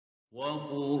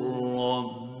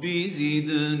وَقُلْ رَبِّ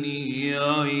زِدْنِي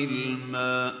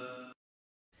عِلْمًا.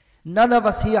 None of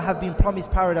us here have been promised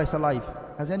paradise alive.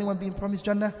 Has anyone been promised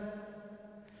Jannah?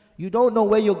 You don't know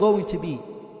where you're going to be.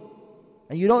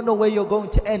 And you don't know where you're going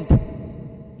to end.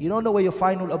 You don't know where your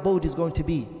final abode is going to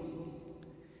be.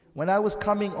 When I was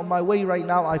coming on my way right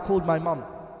now, I called my mom.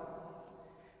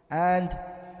 And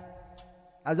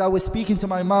as I was speaking to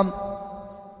my mom,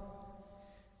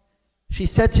 she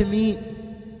said to me,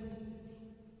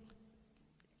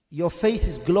 "Your face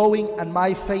is glowing and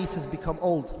my face has become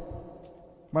old."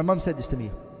 My mom said this to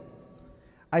me.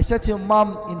 I said to her,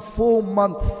 "Mom, in 4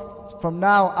 months from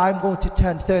now, I'm going to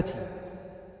turn 30.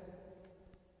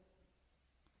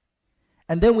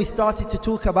 And then we started to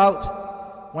talk about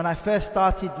when I first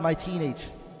started my teenage.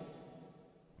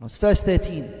 I was first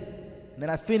 13, and then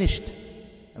I finished,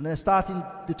 and then I started in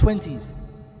the 20s,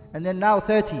 and then now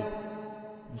 30.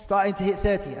 I'm starting to hit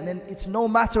 30, and then it's no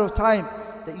matter of time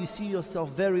that you see yourself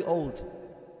very old.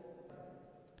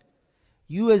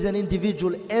 You as an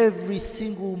individual, every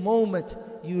single moment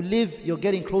you live, you're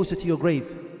getting closer to your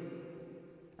grave.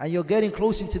 And you're getting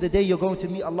closer to the day you're going to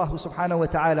meet Allah subhanahu wa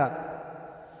ta'ala.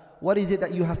 What is it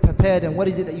that you have prepared and what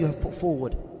is it that you have put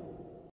forward?